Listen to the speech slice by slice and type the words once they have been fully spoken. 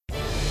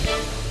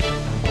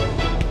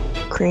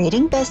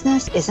Creating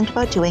business isn't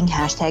about doing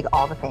hashtag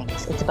all the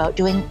things. It's about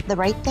doing the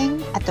right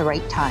thing at the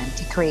right time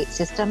to create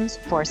systems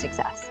for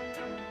success.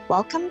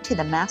 Welcome to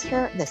the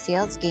Master the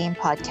Sales Game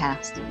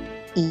podcast.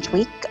 Each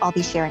week, I'll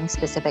be sharing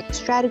specific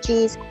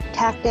strategies,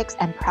 tactics,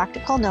 and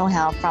practical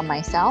know-how from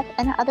myself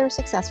and other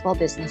successful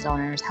business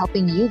owners,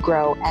 helping you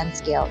grow and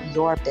scale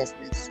your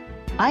business.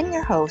 I'm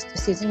your host,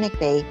 Susan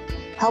McVeigh,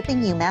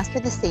 helping you master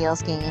the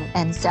sales game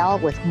and sell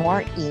with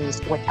more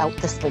ease without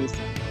the sleaze.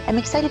 I'm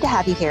excited to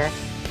have you here.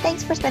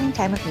 Thanks for spending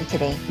time with me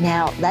today.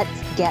 Now, let's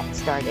get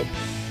started.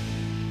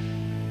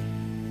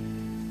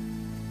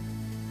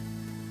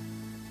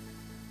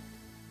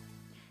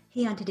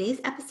 Hey, on today's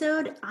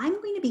episode, I'm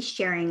going to be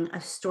sharing a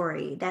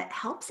story that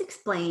helps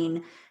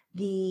explain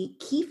the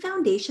key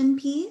foundation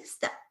piece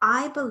that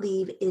I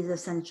believe is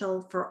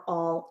essential for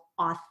all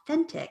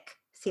authentic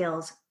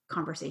sales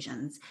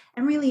conversations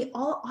and really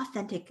all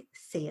authentic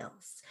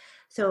sales.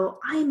 So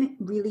I'm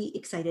really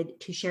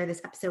excited to share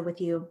this episode with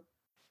you.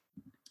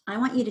 I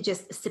want you to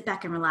just sit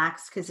back and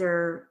relax because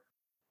there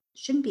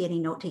shouldn't be any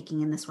note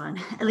taking in this one,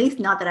 at least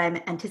not that I'm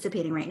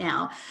anticipating right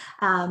now.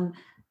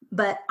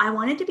 But I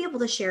wanted to be able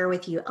to share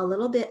with you a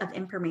little bit of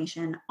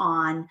information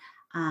on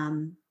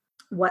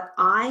what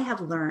I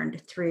have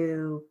learned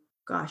through,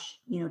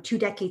 2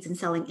 decades in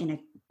selling in a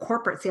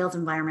corporate sales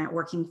environment,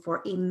 working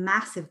for a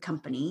massive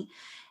company,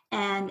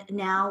 and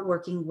now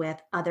working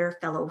with other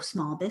fellow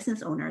small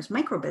business owners,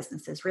 micro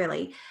businesses,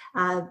 really,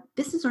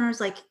 business owners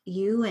like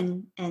you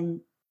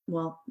and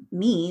well,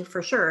 me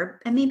for sure,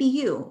 and maybe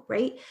you,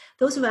 right?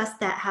 Those of us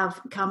that have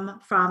come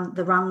from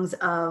the rungs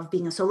of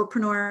being a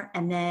solopreneur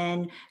and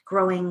then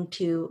growing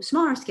to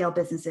smaller scale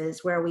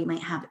businesses where we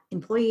might have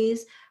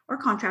employees or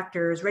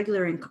contractors,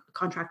 regular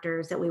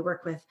contractors that we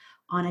work with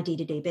on a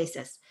day-to-day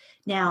basis.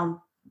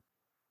 Now,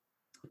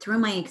 through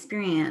my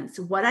experience,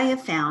 what I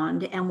have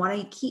found and what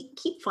I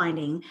keep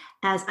finding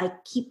as I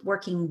keep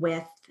working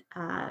with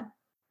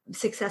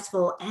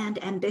successful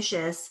and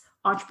ambitious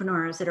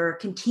entrepreneurs that are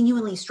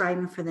continually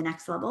striving for the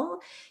next level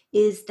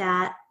is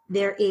that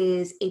there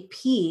is a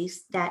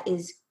piece that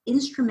is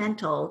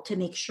instrumental to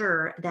make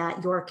sure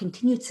that your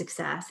continued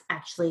success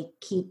actually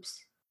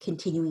keeps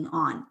continuing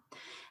on.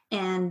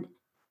 And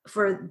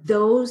for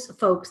those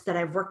folks that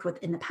I've worked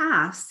with in the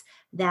past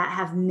that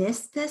have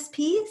missed this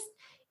piece,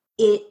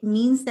 it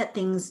means that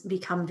things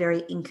become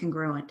very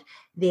incongruent.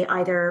 They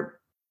either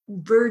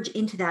verge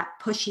into that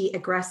pushy,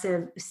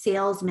 aggressive,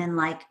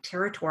 salesman-like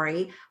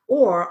territory,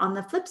 or on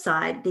the flip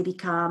side, they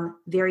become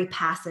very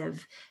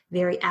passive,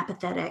 very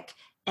apathetic,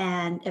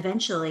 and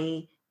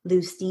eventually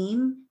lose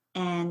steam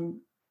and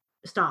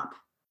stop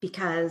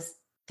because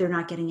they're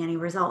not getting any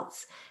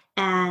results.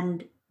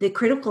 And the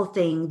critical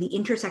thing, the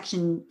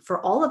intersection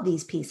for all of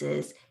these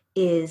pieces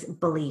is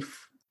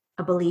belief,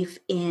 a belief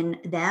in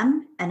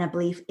them and a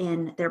belief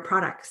in their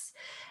products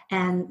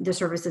and the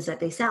services that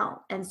they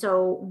sell. And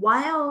so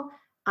I'll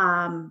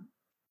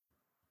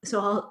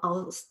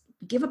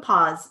give a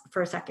pause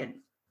for a second.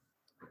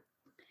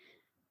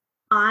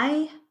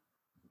 I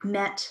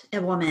met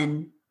a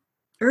woman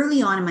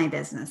early on in my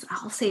business,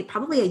 I'll say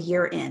probably a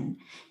year in,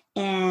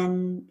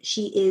 and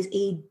she is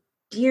a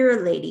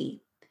dear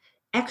lady,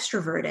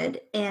 extroverted,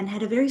 and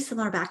had a very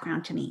similar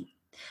background to me.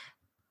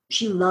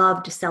 She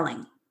loved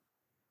selling.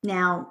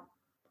 Now,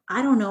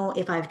 I don't know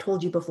if I've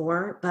told you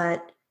before,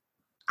 but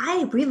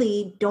I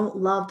really don't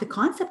love the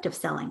concept of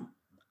selling.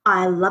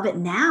 I love it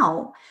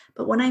now,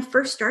 but when I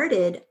first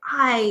started,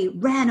 I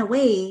ran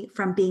away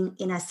from being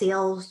in a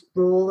sales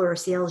role or a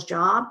sales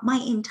job my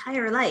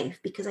entire life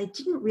because I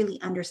didn't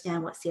really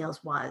understand what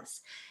sales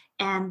was.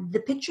 And the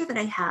picture that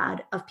I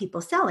had of people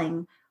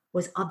selling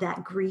was of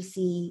that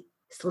greasy,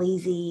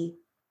 sleazy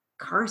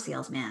car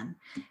salesman.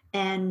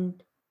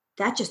 And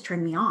that just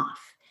turned me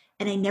off.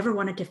 And I never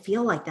wanted to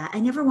feel like that. I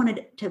never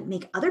wanted to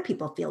make other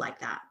people feel like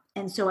that.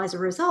 And so as a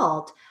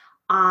result,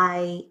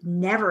 I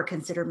never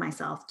considered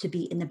myself to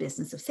be in the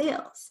business of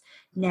sales.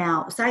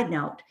 Now, side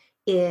note,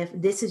 if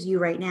this is you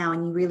right now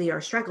and you really are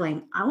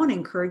struggling, I want to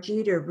encourage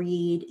you to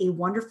read a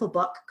wonderful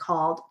book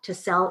called To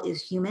Sell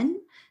is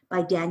Human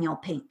by Daniel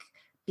Pink,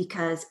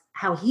 because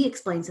how he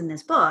explains in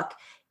this book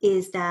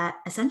is that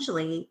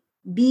essentially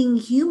being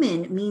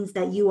human means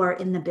that you are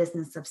in the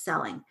business of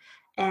selling.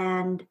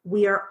 And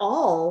we are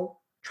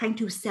all trying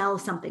to sell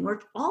something.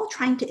 We're all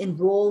trying to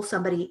enroll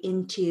somebody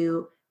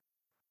into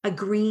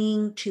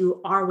agreeing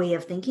to our way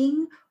of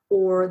thinking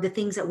or the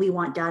things that we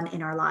want done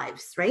in our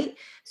lives, right?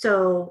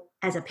 So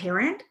as a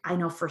parent, I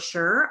know for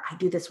sure, I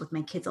do this with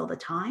my kids all the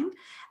time.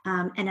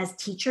 And as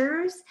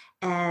teachers,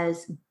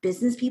 as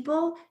business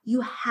people, you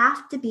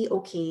have to be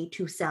okay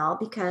to sell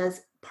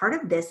because part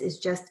of this is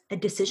just a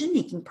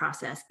decision-making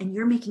process and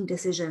you're making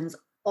decisions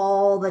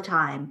all the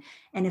time.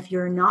 And if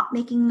you're not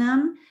making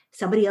them,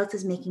 somebody else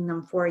is making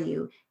them for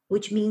you,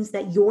 which means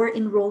that you're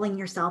enrolling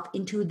yourself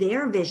into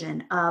their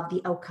vision of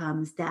the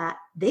outcomes that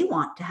they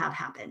want to have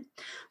happen.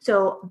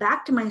 So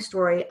back to my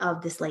story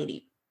of this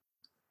lady.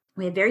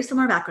 We had very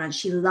similar backgrounds.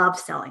 She loved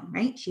selling,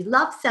 right? She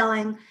loved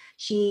selling.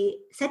 She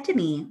said to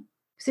me,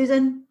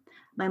 Susan,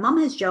 my mom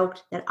has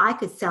joked that I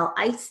could sell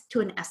ice to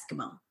an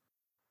Eskimo.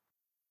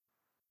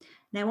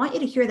 And I want you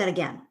to hear that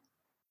again.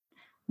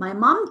 My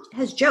mom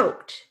has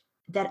joked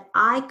that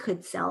I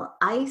could sell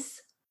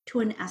ice to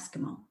an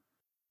Eskimo.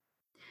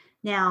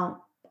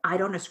 Now, I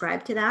don't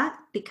ascribe to that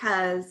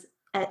because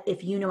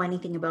if you know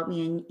anything about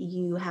me and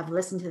you have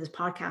listened to this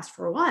podcast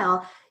for a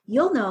while,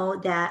 you'll know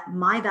that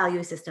my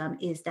value system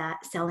is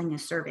that selling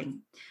is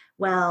serving.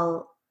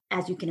 Well,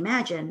 as you can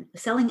imagine,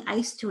 selling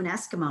ice to an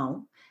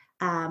Eskimo,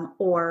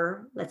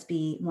 or let's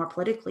be more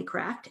politically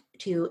correct,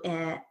 to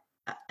an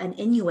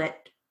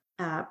Inuit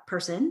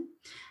person,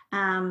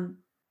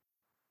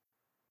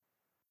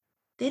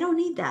 they don't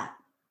need that.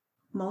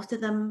 Most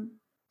of them,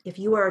 if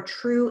you are a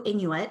true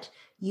Inuit,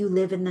 you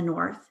live in the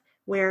north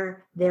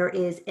where there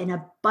is an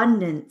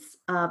abundance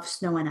of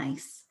snow and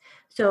ice.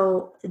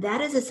 So that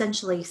is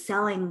essentially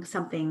selling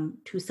something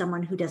to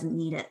someone who doesn't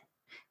need it,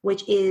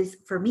 which is,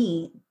 for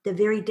me, the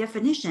very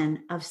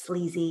definition of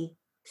sleazy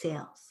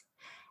sales.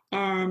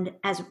 And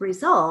as a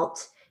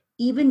result,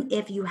 even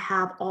if you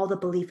have all the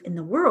belief in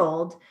the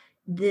world,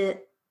 the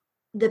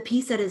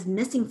piece that is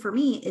missing for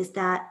me is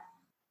that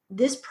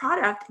this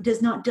product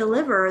does not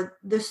deliver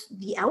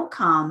the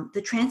outcome,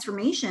 the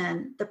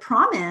transformation, the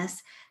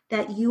promise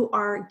that you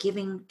are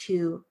giving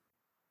to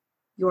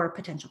your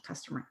potential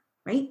customer,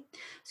 right?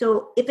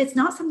 So if it's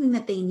not something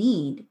that they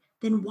need,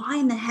 then why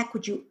in the heck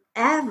would you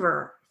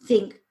ever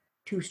think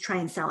to try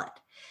and sell it?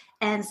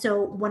 And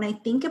so when I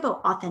think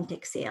about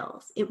authentic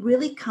sales, it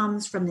really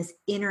comes from this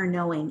inner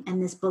knowing and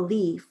this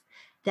belief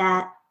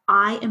that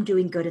I am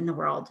doing good in the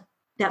world,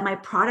 that my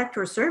product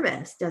or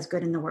service does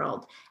good in the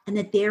world, and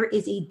that there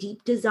is a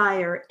deep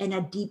desire and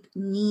a deep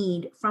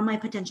need from my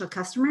potential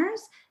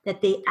customers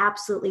that they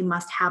absolutely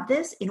must have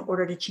this in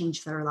order to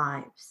change their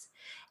lives.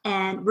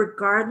 And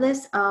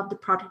regardless of the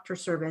product or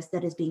service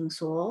that is being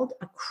sold,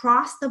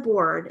 across the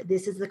board,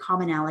 this is the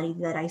commonality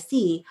that I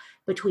see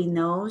between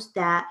those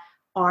that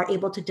are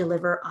able to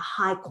deliver a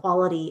high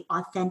quality,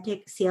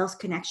 authentic sales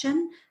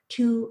connection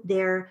to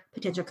their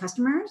potential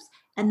customers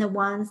and the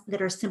ones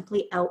that are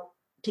simply out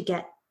to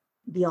get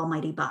the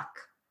almighty buck,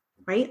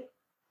 right?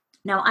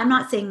 Now, I'm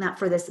not saying that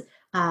for this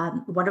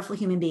wonderful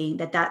human being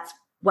that that's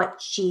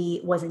what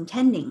she was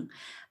intending,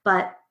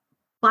 but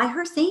by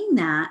her saying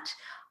that,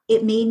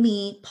 it made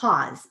me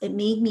pause. It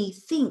made me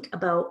think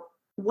about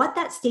what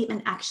that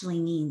statement actually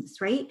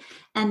means, right?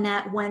 And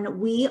that when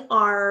we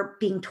are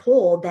being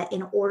told that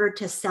in order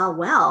to sell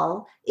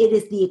well, it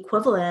is the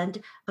equivalent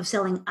of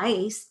selling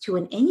ice to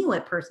an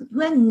Inuit person who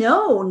had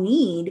no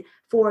need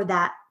for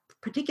that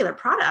particular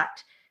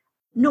product,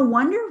 no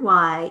wonder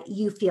why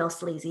you feel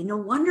sleazy. No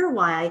wonder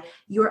why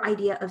your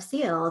idea of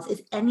sales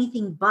is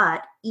anything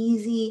but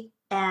easy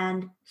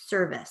and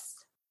service.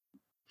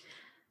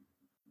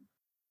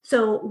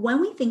 So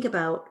when we think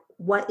about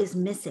what is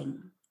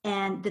missing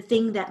and the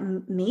thing that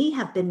may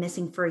have been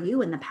missing for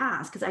you in the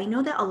past, because I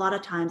know that a lot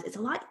of times it's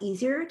a lot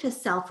easier to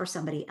sell for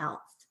somebody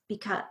else,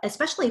 because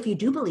especially if you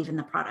do believe in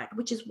the product,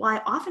 which is why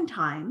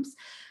oftentimes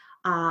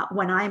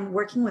when I'm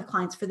working with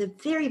clients for the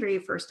very, very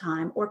first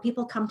time, or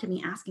people come to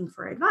me asking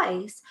for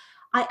advice,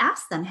 I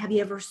ask them, have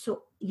you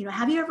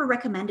ever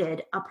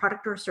recommended a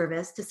product or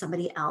service to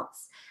somebody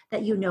else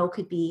that you know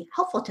could be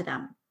helpful to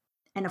them?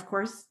 And of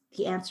course,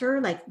 the answer,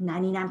 like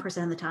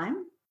 99% of the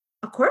time,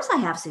 of course I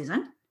have,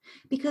 Susan,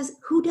 because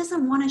who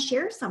doesn't want to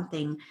share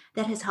something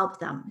that has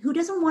helped them? Who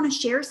doesn't want to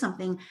share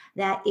something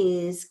that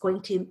is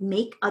going to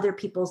make other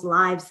people's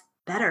lives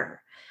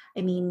better?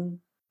 I mean,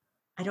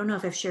 I don't know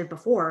if I've shared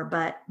before,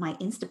 but my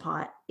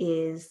Instapot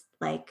is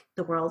like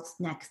the world's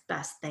next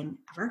best thing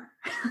ever.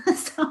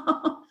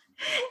 So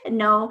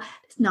no,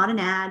 it's not an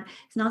ad.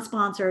 It's not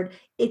sponsored.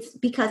 It's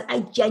because I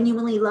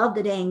genuinely love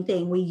the dang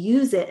thing. We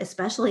use it,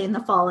 especially in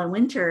the fall and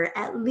winter,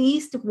 at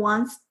least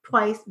once,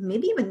 twice,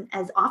 maybe even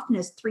as often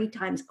as 3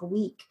 times a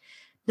week.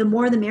 The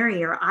more the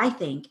merrier, I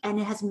think. And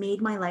it has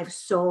made my life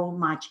so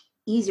much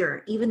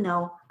easier, even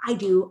though I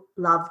do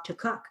love to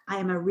cook. I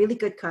am a really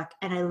good cook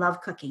and I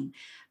love cooking.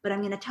 But I'm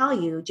going to tell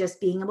you, just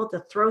being able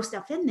to throw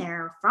stuff in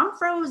there from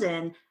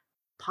frozen,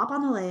 pop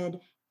on the lid,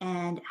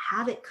 and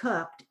have it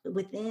cooked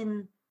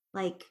within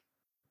like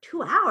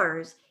 2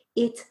 hours,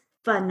 it's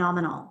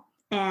phenomenal.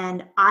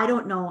 And I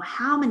don't know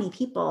how many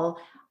people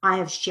I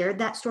have shared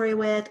that story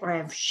with, or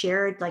I've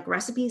shared like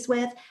recipes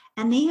with,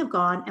 and they have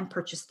gone and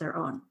purchased their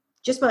own.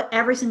 Just about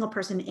every single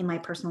person in my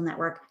personal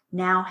network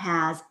now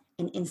has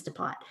an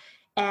Instapot.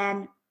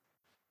 And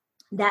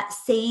that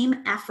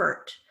same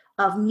effort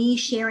of me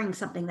sharing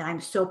something that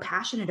I'm so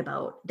passionate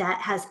about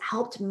that has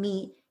helped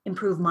me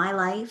improve my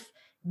life,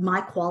 my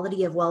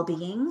quality of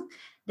well-being,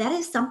 that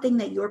is something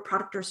that your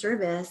product or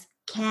service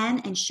can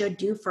and should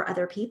do for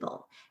other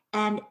people.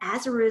 And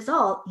as a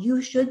result,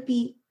 you should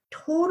be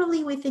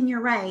totally within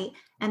your right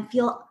and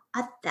feel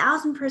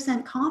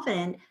 1,000%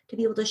 confident to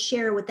be able to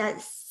share with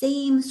that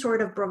same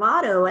sort of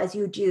bravado as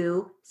you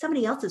do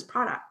somebody else's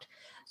product.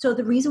 So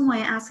the reason why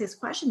I ask this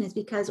question is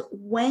because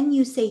when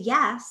you say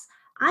yes,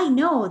 I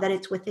know that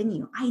it's within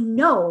you. I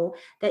know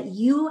that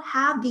you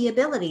have the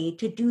ability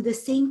to do the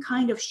same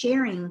kind of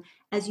sharing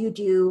as you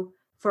do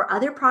for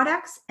other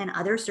products and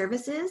other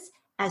services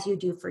as you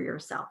do for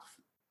yourself.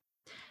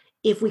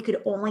 if we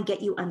could only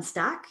get you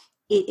unstuck,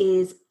 it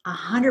is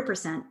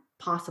 100%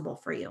 possible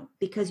for you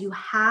because you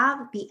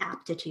have the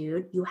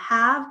aptitude, you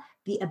have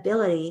the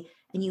ability,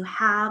 and you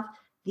have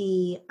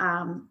the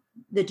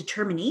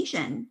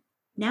determination.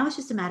 Now it's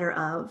just a matter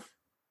of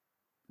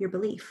your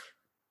belief.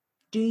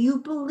 Do you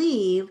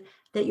believe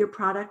that your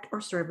product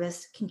or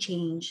service can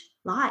change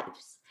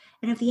lives?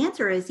 And if the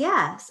answer is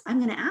yes, I'm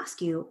going to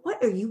ask you,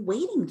 what are you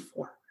waiting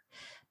for?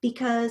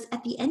 Because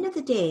at the end of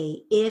the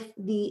day, if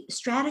the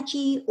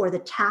strategy or the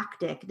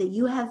tactic that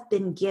you have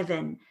been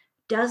given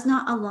does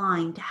not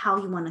align to how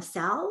you want to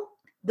sell,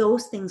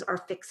 those things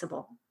are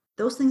fixable.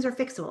 Those things are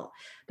fixable.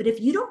 But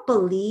if you don't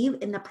believe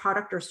in the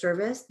product or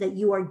service that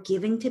you are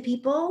giving to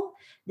people,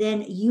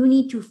 then you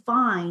need to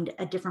find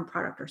a different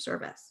product or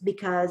service,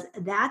 because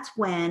that's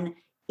when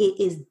it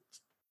is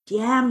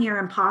damn near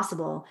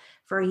impossible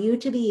for you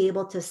to be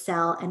able to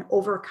sell and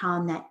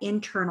overcome that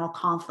internal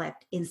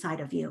conflict inside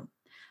of you.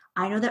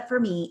 I know that for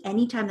me,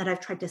 anytime that I've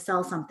tried to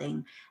sell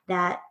something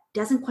that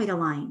doesn't quite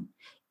align,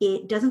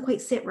 it doesn't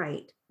quite sit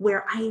right,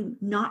 where I'm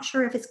not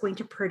sure if it's going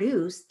to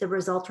produce the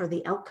result or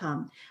the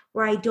outcome,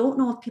 where I don't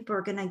know if people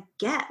are going to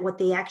get what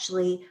they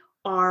actually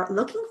are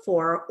looking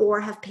for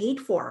or have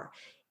paid for.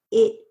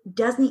 It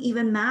doesn't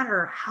even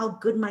matter how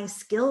good my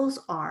skills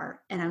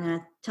are. And I'm going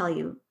to tell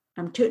you,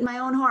 I'm tooting my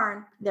own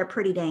horn. They're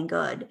pretty dang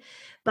good.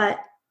 But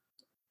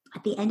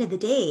at the end of the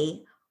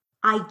day,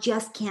 I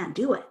just can't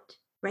do it,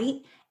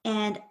 right?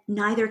 And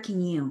neither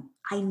can you.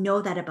 I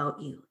know that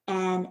about you.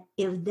 And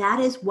if that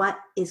is what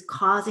is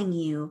causing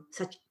you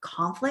such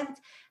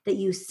conflict, that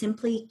you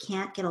simply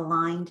can't get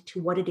aligned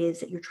to what it is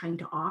that you're trying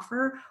to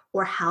offer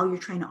or how you're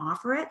trying to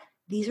offer it,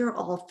 these are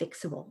all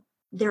fixable.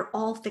 They're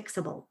all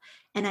fixable.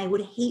 And I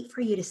would hate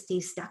for you to stay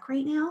stuck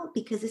right now,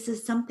 because this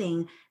is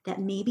something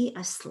that maybe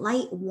a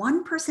slight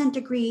 1%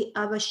 degree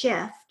of a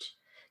shift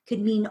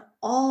could mean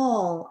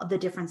all of the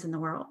difference in the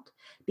world.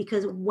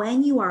 Because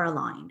when you are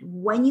aligned,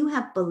 when you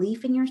have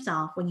belief in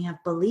yourself, when you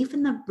have belief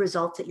in the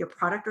results that your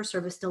product or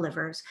service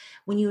delivers,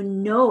 when you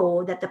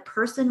know that the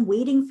person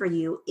waiting for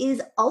you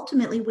is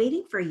ultimately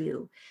waiting for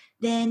you,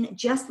 then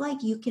just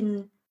like you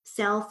can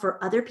sell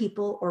for other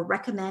people or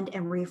recommend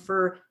and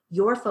refer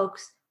your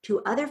folks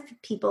to other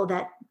people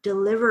that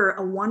deliver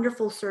a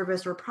wonderful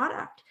service or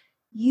product,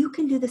 you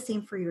can do the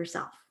same for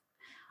yourself.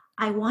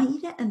 I want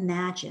you to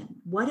imagine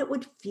what it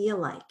would feel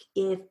like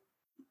if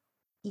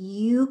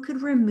you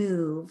could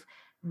remove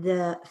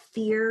the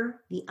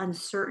fear, the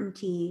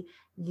uncertainty,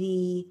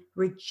 the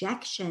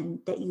rejection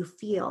that you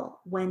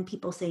feel when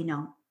people say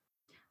no,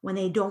 when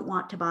they don't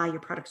want to buy your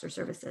products or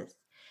services.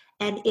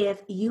 And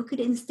if you could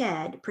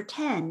instead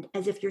pretend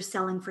as if you're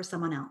selling for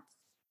someone else,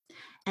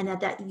 and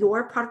that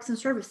your products and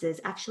services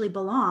actually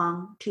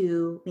belong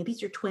to, maybe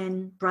it's your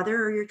twin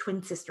brother or your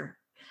twin sister,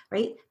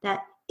 right?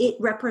 That it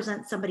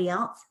represents somebody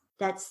else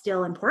that's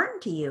still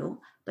important to you,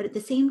 but at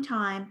the same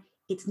time,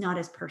 it's not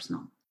as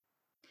personal.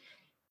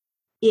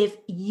 If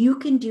you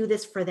can do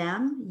this for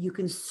them, you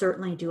can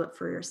certainly do it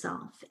for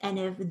yourself. And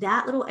if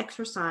that little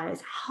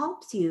exercise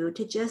helps you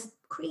to just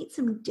create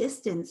some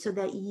distance so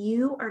that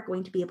you are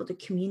going to be able to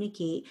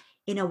communicate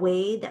in a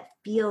way that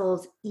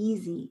feels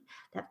easy,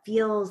 that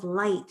feels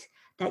light,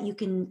 that you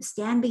can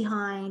stand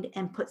behind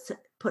and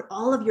put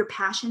all of your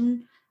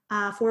passion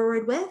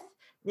forward with,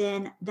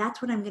 then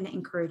that's what I'm going to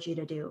encourage you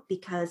to do.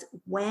 Because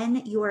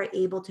when you are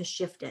able to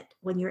shift it,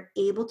 when you're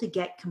able to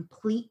get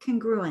complete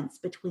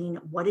congruence between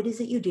what it is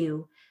that you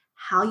do,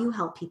 how you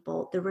help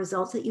people, the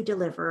results that you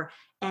deliver,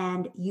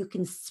 and you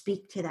can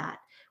speak to that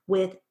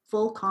with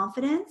full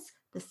confidence,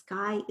 the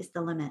sky is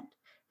the limit.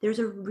 There's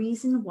a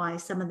reason why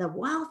some of the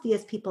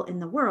wealthiest people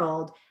in the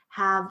world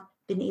have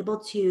been able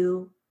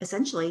to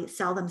essentially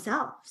sell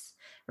themselves,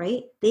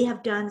 right? They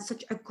have done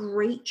such a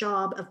great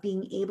job of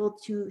being able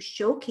to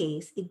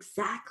showcase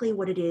exactly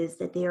what it is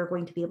that they are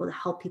going to be able to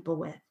help people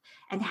with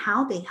and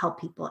how they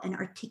help people, and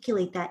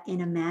articulate that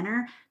in a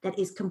manner that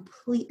is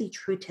completely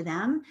true to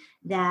them,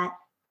 that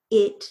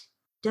it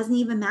doesn't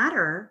even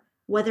matter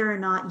whether or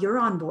not you're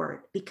on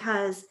board,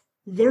 because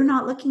they're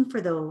not looking for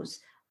those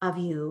of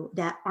you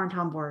that aren't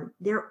on board.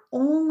 They're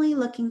only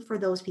looking for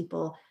those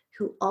people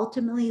who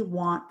ultimately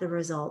want the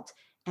result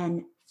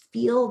and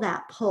feel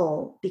that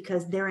pull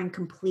because they're in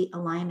complete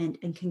alignment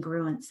and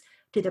congruence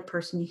to the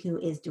person who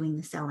is doing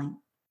the selling.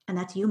 And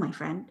that's you, my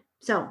friend.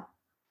 So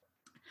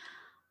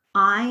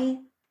I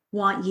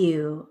want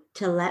you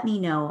to let me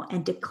know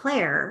and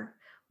declare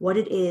what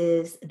it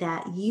is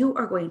that you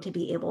are going to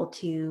be able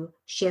to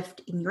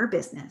shift in your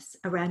business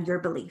around your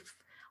belief.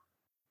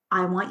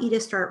 I want you to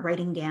start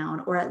writing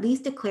down, or at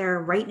least declare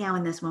right now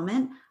in this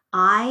moment,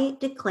 I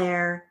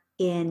declare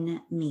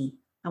in me.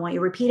 I want you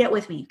to repeat it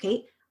with me,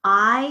 okay?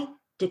 I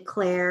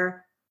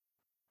declare,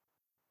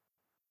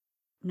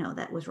 no,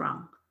 that was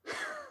wrong.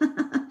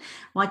 I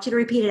want you to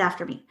repeat it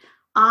after me.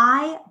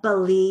 I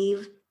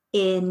believe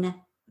in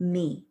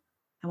me.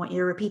 I want you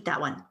to repeat that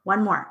one.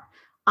 One more.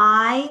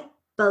 I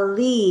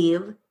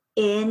believe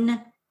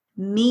in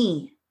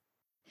me.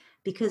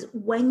 Because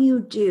when you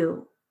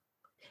do,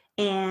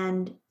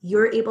 and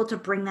you're able to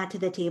bring that to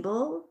the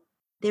table,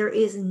 there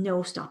is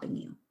no stopping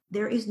you.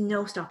 There is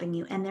no stopping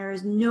you. And there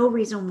is no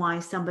reason why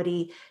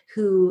somebody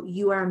who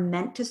you are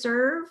meant to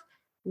serve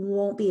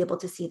won't be able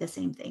to see the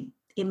same thing.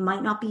 It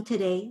might not be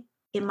today.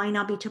 It might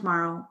not be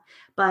tomorrow,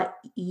 but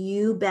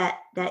you bet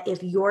that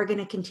if you're going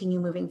to continue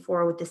moving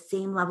forward with the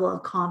same level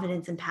of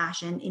confidence and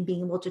passion in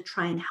being able to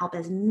try and help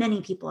as many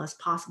people as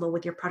possible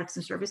with your products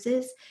and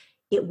services,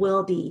 it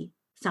will be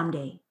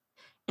someday.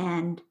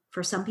 And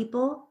for some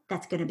people,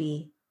 that's going to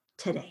be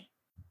today.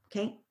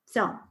 Okay.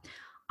 So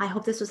I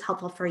hope this was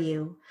helpful for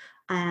you.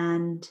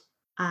 And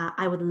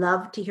I would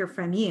love to hear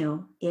from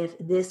you. If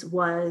this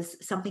was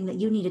something that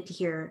you needed to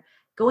hear,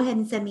 go ahead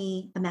and send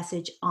me a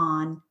message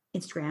on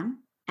Instagram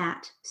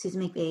at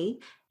Susan McVeigh,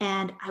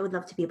 and I would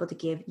love to be able to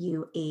give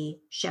you a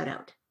shout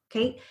out.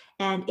 Okay.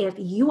 And if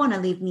you want to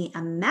leave me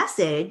a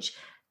message,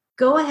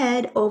 go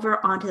ahead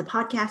over onto the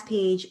podcast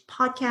page, the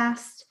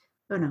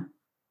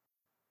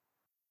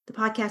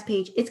podcast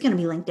page. It's going to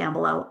be linked down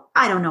below.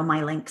 I don't know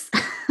my links.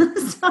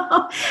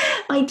 So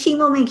my team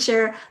will make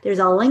sure there's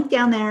a link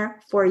down there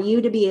for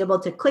you to be able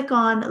to click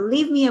on,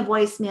 leave me a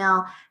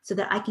voicemail so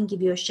that I can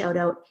give you a shout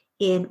out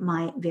in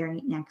my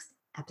very next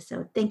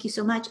episode. Thank you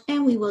so much,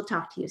 and we will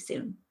talk to you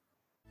soon.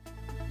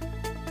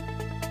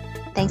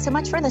 Thanks so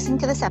much for listening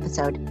to this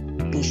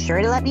episode. Be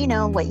sure to let me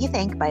know what you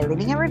think by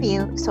leaving a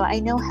review so I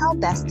know how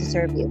best to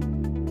serve you.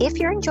 If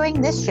you're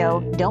enjoying this show,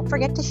 don't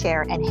forget to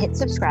share and hit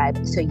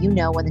subscribe so you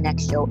know when the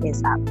next show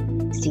is up.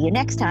 See you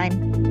next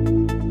time.